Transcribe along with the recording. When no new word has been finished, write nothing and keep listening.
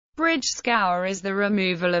bridge scour is the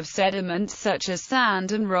removal of sediments such as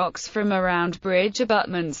sand and rocks from around bridge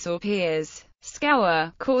abutments or piers.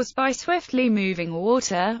 Scour, caused by swiftly moving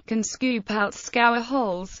water, can scoop out scour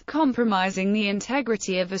holes, compromising the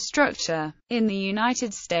integrity of a structure. In the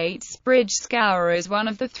United States, bridge scour is one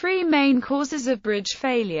of the three main causes of bridge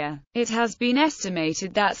failure. It has been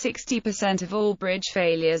estimated that 60% of all bridge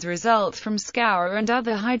failures result from scour and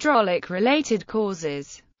other hydraulic-related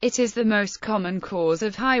causes. It is the most common cause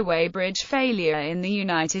of highway bridge failure in the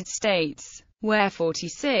United States, where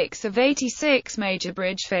 46 of 86 major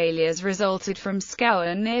bridge failures resulted from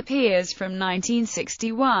scour near piers from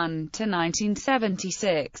 1961 to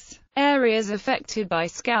 1976. Areas affected by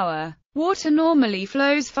scour. Water normally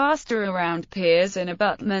flows faster around piers and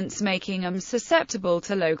abutments, making them susceptible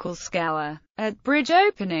to local scour. At bridge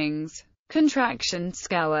openings, contraction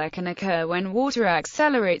scour can occur when water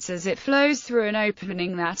accelerates as it flows through an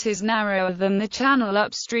opening that is narrower than the channel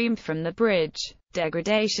upstream from the bridge.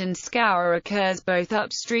 Degradation scour occurs both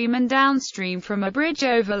upstream and downstream from a bridge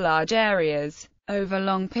over large areas. Over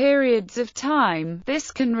long periods of time,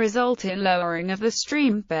 this can result in lowering of the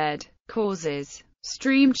stream bed. Causes: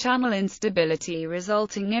 stream channel instability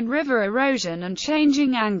resulting in river erosion and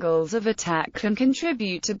changing angles of attack can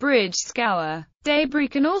contribute to bridge scour. Debris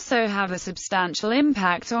can also have a substantial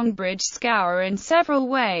impact on bridge scour in several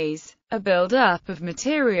ways. A build-up of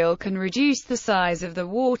material can reduce the size of the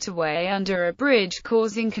waterway under a bridge,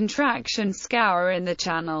 causing contraction scour in the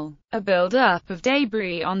channel. A build-up of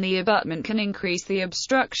debris on the abutment can increase the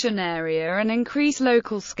obstruction area and increase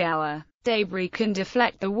local scour. Debris can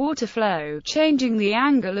deflect the water flow, changing the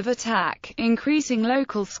angle of attack, increasing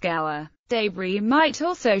local scour. Debris might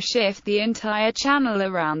also shift the entire channel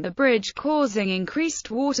around the bridge, causing increased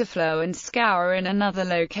water flow and scour in another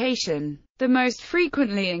location. The most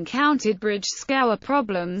frequently encountered bridge scour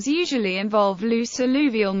problems usually involve loose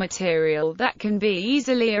alluvial material that can be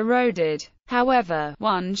easily eroded. However,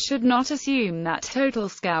 one should not assume that total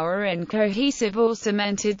scour in cohesive or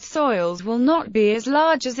cemented soils will not be as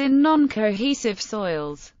large as in non-cohesive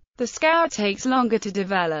soils. The scour takes longer to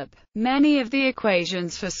develop. Many of the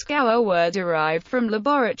equations for scour were derived from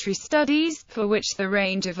laboratory studies, for which the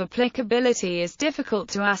range of applicability is difficult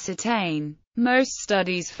to ascertain. Most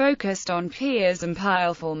studies focused on piers and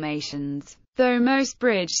pile formations, though most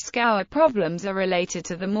bridge scour problems are related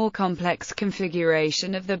to the more complex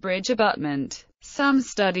configuration of the bridge abutment. Some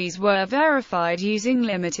studies were verified using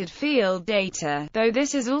limited field data, though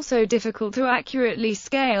this is also difficult to accurately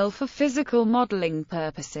scale for physical modeling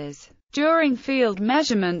purposes. During field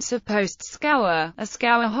measurements of post-scour, a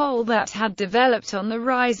scour hole that had developed on the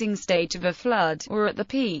rising stage of a flood, or at the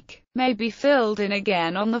peak, may be filled in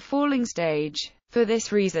again on the falling stage. For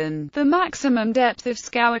this reason, the maximum depth of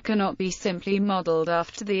scour cannot be simply modeled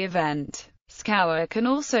after the event. Scour can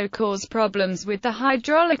also cause problems with the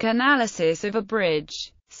hydraulic analysis of a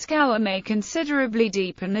bridge. Scour may considerably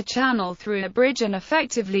deepen the channel through a bridge and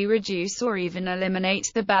effectively reduce or even eliminate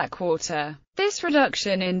the backwater. This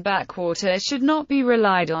reduction in backwater should not be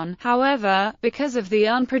relied on, however, because of the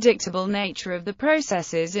unpredictable nature of the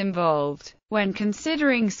processes involved. When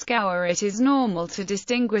considering scour, it is normal to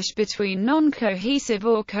distinguish between non-cohesive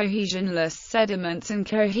or cohesionless sediments and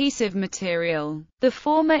cohesive material. The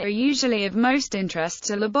former are usually of most interest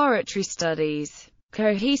to laboratory studies.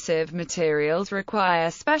 Cohesive materials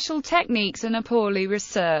require special techniques and are poorly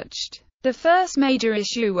researched. The first major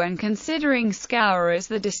issue when considering scour is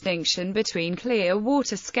the distinction between clear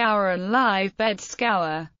water scour and live bed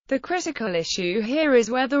scour. The critical issue here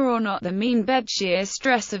is whether or not the mean bed shear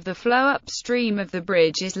stress of the flow upstream of the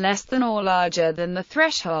bridge is less than or larger than the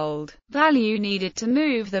threshold value needed to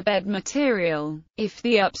move the bed material. If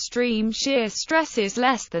the upstream shear stress is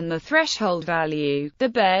less than the threshold value, the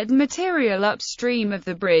bed material upstream of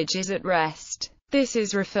the bridge is at rest. This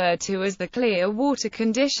is referred to as the clear water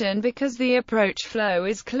condition because the approach flow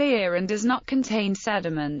is clear and does not contain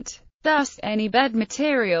sediment. Thus, any bed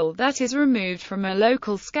material that is removed from a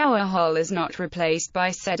local scour hole is not replaced by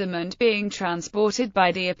sediment being transported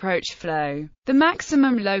by the approach flow. The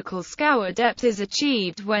maximum local scour depth is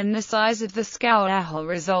achieved when the size of the scour hole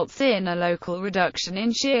results in a local reduction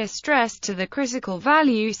in shear stress to the critical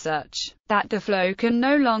value such that the flow can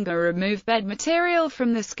no longer remove bed material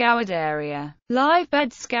from the scoured area. Live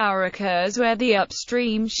bed scour occurs where the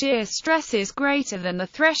upstream shear stress is greater than the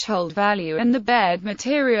threshold value and the bed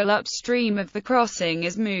material upstream of the crossing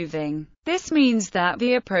is moving. This means that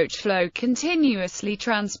the approach flow continuously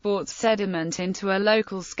transports sediment into a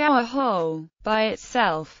local scour hole. By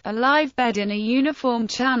itself, a live bed in a uniform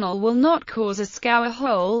channel will not cause a scour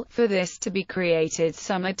hole. For this to be created,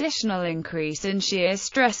 some additional increase in shear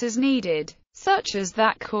stress is needed. such as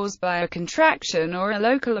that caused by a contraction or a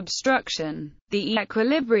local obstruction. The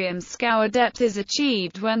equilibrium scour depth is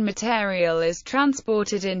achieved when material is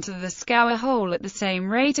transported into the scour hole at the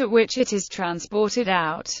same rate at which it is transported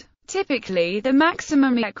out. Typically, the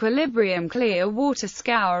maximum equilibrium clear water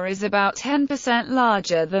scour is about 10%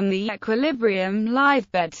 larger than the equilibrium live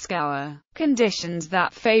bed scour. Conditions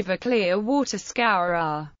that favor clear water scour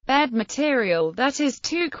are bed material that is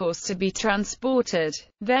too coarse to be transported,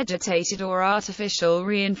 vegetated or artificial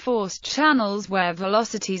reinforced channels where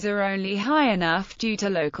velocities are only high enough due to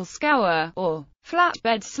local scour, or flat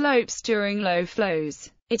bed slopes during low flows.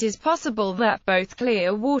 It is possible that both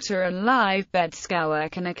clear water and live bed scour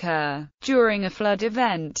can occur during a flood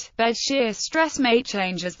event. Bed shear stress may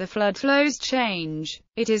change as the flood flows change.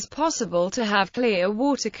 It is possible to have clear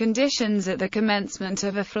water conditions at the commencement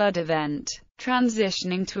of a flood event,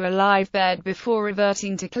 transitioning to a live bed before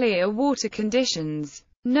reverting to clear water conditions.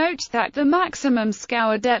 Note that the maximum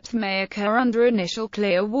scour depth may occur under initial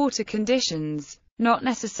clear water conditions, not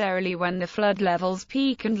necessarily when the flood levels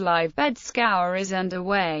peak and live bed scour is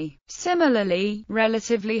underway. Similarly,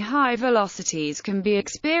 relatively high velocities can be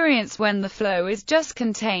experienced when the flow is just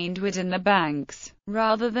contained within the banks,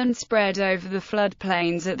 rather than spread over the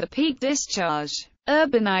floodplains at the peak discharge.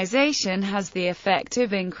 Urbanization has the effect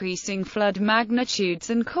of increasing flood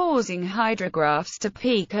magnitudes and causing hydrographs to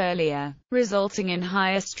peak earlier, resulting in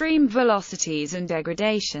higher stream velocities and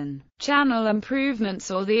degradation. Channel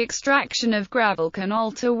improvements or the extraction of gravel can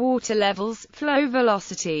alter water levels, flow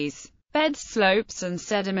velocities, bed slopes and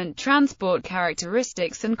sediment transport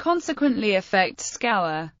characteristics and consequently affect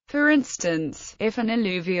scour. For instance, if an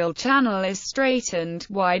alluvial channel is straightened,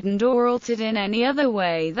 widened or altered in any other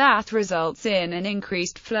way that results in an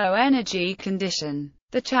increased flow energy condition,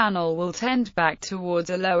 the channel will tend back towards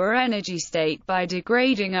a lower energy state by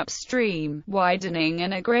degrading upstream, widening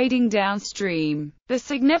and aggrading downstream. The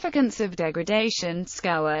significance of degradation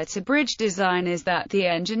scour to bridge design is that the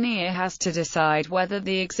engineer has to decide whether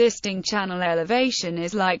the existing channel elevation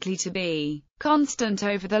is likely to be constant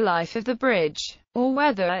over the life of the bridge, or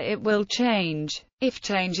whether it will change. If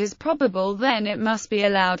change is probable, then it must be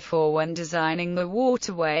allowed for when designing the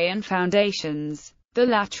waterway and foundations. The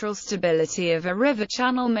lateral stability of a river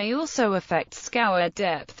channel may also affect scour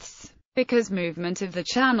depths, because movement of the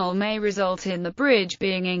channel may result in the bridge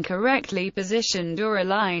being incorrectly positioned or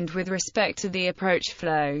aligned with respect to the approach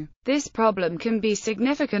flow. This problem can be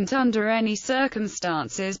significant under any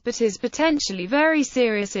circumstances but is potentially very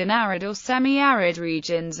serious in arid or semi-arid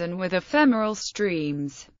regions and with ephemeral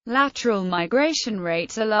streams. Lateral migration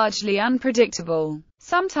rates are largely unpredictable.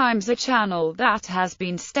 Sometimes a channel that has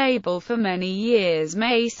been stable for many years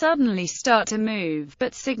may suddenly start to move,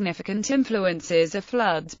 but significant influences are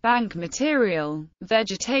floods, bank material,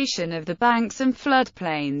 vegetation of the banks and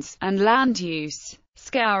floodplains, and land use.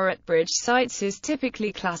 Scour at bridge sites is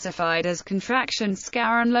typically classified as contraction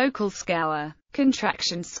scour and local scour.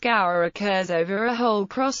 Contraction scour occurs over a whole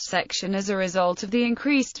cross-section as a result of the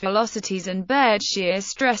increased velocities and bed shear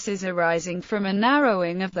stresses arising from a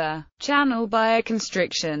narrowing of the channel by a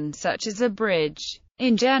constriction, such as a bridge.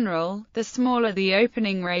 In general, the smaller the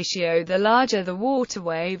opening ratio, the larger the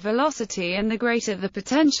waterway velocity and the greater the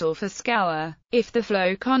potential for scour. If the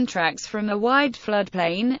flow contracts from a wide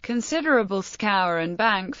floodplain, considerable scour and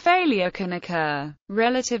bank failure can occur.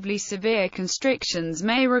 Relatively severe constrictions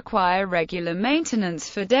may require regular maintenance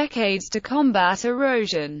for decades to combat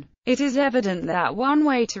erosion. It is evident that one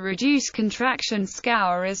way to reduce contraction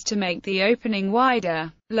scour is to make the opening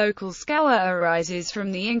wider. Local scour arises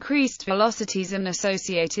from the increased velocities and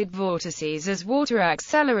associated vortices as water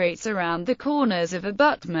accelerates around the corners of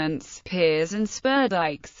abutments, piers and spur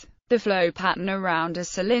dikes. The flow pattern around a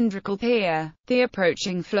cylindrical pier. The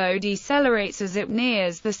approaching flow decelerates as it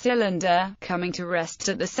nears the cylinder, coming to rest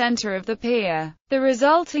at the center of the pier. The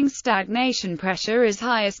resulting stagnation pressure is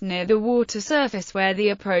highest near the water surface where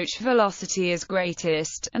the approach velocity is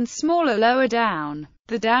greatest, and smaller lower down.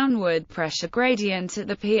 The downward pressure gradient at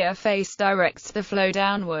the pier face directs the flow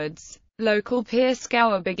downwards. Local pier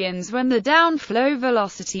scour begins when the downflow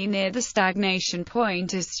velocity near the stagnation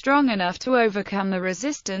point is strong enough to overcome the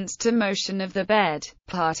resistance to motion of the bed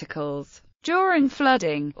particles. During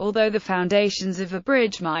flooding, although the foundations of a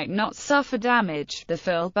bridge might not suffer damage, the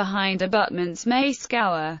fill behind abutments may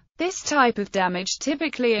scour. This type of damage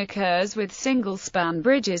typically occurs with single-span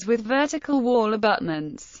bridges with vertical wall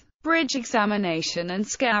abutments. Bridge examination and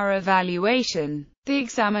scour evaluation. The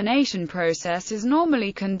examination process is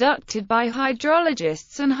normally conducted by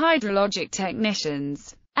hydrologists and hydrologic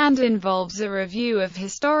technicians. and involves a review of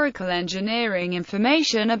historical engineering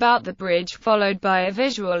information about the bridge followed by a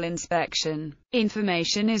visual inspection.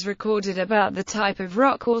 Information is recorded about the type of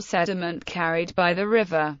rock or sediment carried by the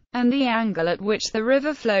river, and the angle at which the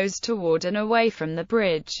river flows toward and away from the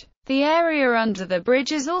bridge. The area under the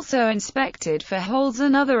bridge is also inspected for holes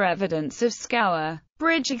and other evidence of scour.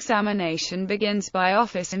 Bridge examination begins by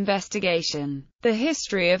office investigation. The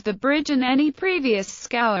history of the bridge and any previous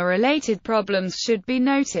scour-related problems should be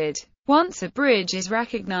noted. Once a bridge is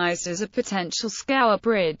recognized as a potential scour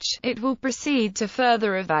bridge, it will proceed to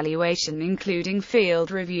further evaluation including field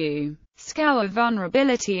review, scour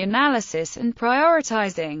vulnerability analysis and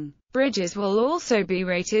prioritizing. Bridges will also be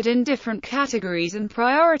rated in different categories and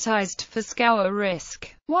prioritized for scour risk.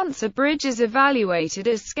 Once a bridge is evaluated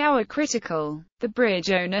as scour critical, the bridge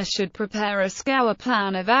owner should prepare a scour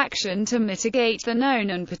plan of action to mitigate the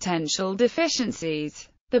known and potential deficiencies.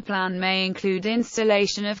 The plan may include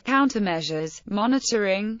installation of countermeasures,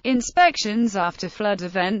 monitoring, inspections after flood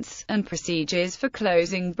events, and procedures for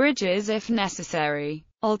closing bridges if necessary.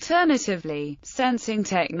 Alternatively, sensing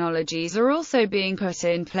technologies are also being put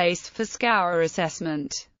in place for scour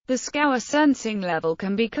assessment. The scour sensing level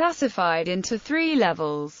can be classified into 3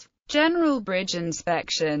 levels. General bridge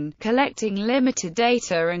inspection, collecting limited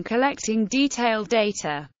data and collecting detailed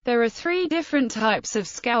data. There are 3 different types of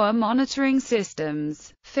scour monitoring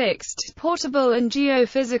systems: fixed, portable and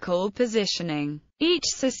geophysical positioning. Each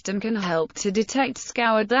system can help to detect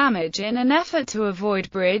scour damage in an effort to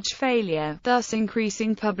avoid bridge failure, thus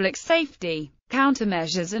increasing public safety.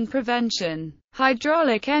 Countermeasures and prevention.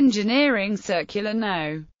 Hydraulic Engineering Circular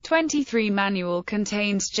No. 23 Manual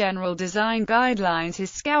contains general design guidelines for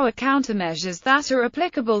scour countermeasures that are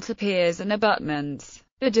applicable to piers and abutments.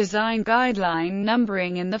 The design guideline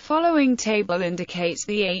numbering in the following table indicates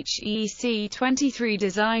the HEC 23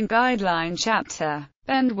 Design Guideline Chapter.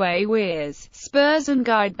 Bendway weirs, spurs and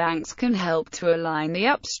guidebanks can help to align the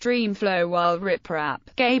upstream flow, while riprap,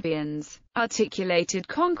 gabions, articulated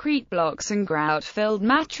concrete blocks and grout-filled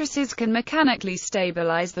mattresses can mechanically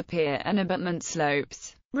stabilize the pier and abutment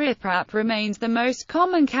slopes. Riprap remains the most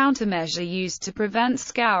common countermeasure used to prevent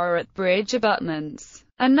scour at bridge abutments.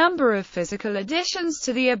 A number of physical additions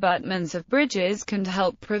to the abutments of bridges can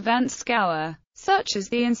help prevent scour, such as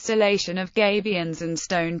the installation of gabions and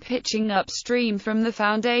stone pitching upstream from the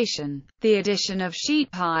foundation. The addition of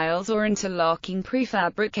sheet piles or interlocking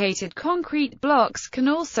prefabricated concrete blocks can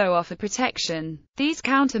also offer protection. These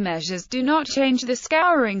countermeasures do not change the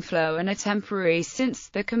scouring flow and are temporary, since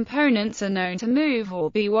the components are known to move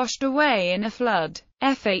or be washed away in a flood.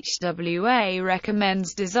 FHWA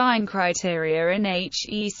recommends design criteria in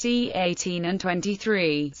HEC 18 and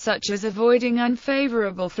 23, such as avoiding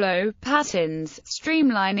unfavorable flow patterns,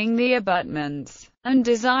 streamlining the abutments, and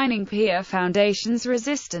designing pier foundations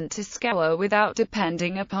resistant to scour without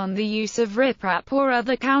depending upon the use of riprap or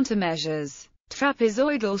other countermeasures.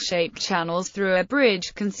 Trapezoidal-shaped channels through a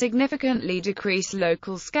bridge can significantly decrease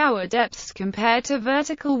local scour depths compared to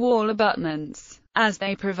vertical wall abutments, as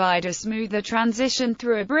they provide a smoother transition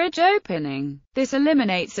through a bridge opening. This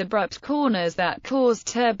eliminates abrupt corners that cause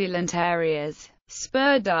turbulent areas.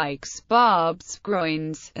 Spur dikes, barbs,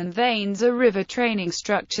 groins, and veins are river training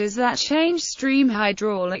structures that change stream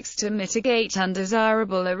hydraulics to mitigate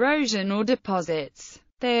undesirable erosion or deposits.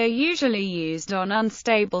 They are usually used on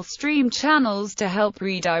unstable stream channels to help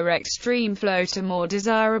redirect stream flow to more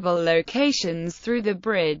desirable locations through the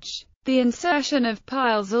bridge. The insertion of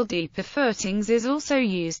piles or deeper footings is also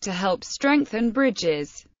used to help strengthen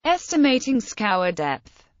bridges. Estimating scour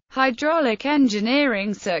depth. Hydraulic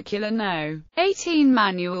Engineering Circular No. 18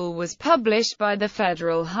 Manual was published by the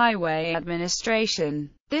Federal Highway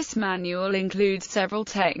Administration. This manual includes several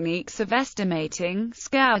techniques of estimating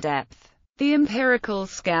scour depth. The empirical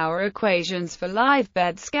scour equations for live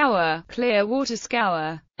bed scour, clear water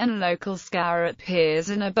scour, and local scour at piers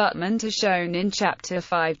and abutment are shown in Chapter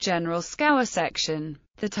 5 General Scour section.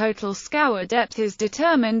 The total scour depth is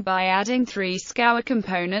determined by adding 3 scour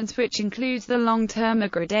components, which includes the long-term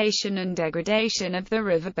aggradation and degradation of the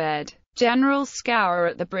riverbed, general scour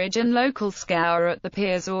at the bridge and local scour at the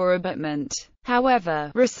piers or abutment.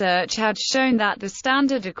 However, research had shown that the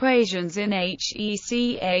standard equations in HEC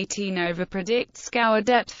 18 overpredict scour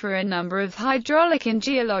depth for a number of hydraulic and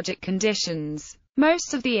geologic conditions.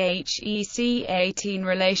 Most of the HEC 18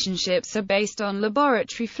 relationships are based on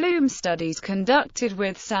laboratory flume studies conducted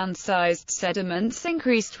with sand-sized sediments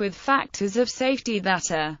increased with factors of safety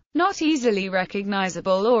that are not easily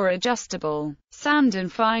recognizable or adjustable. Sand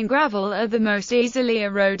and fine gravel are the most easily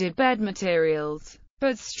eroded bed materials.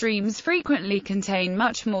 but streams frequently contain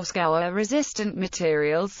much more scour-resistant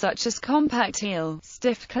materials such as compact eel,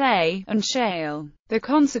 stiff clay, and shale. The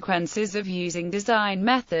consequences of using design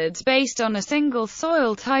methods based on a single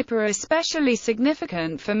soil type are especially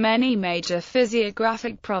significant for many major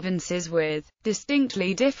physiographic provinces with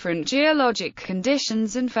distinctly different geologic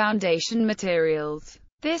conditions and foundation materials.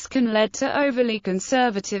 This can lead to overly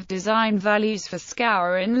conservative design values for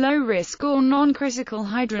scour in low-risk or non-critical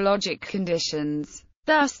hydrologic conditions.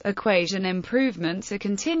 Thus, equation improvements are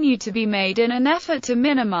continued to be made in an effort to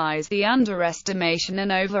minimize the underestimation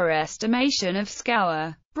and overestimation of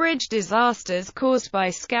scour. Bridge disasters caused by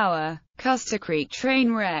scour: Custer Creek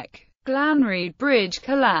train wreck, Glanreid Bridge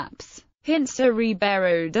collapse, Hinsa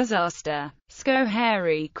Ribeiro disaster,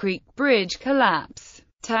 Schoharie Creek Bridge collapse,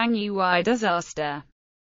 Tangiwai disaster.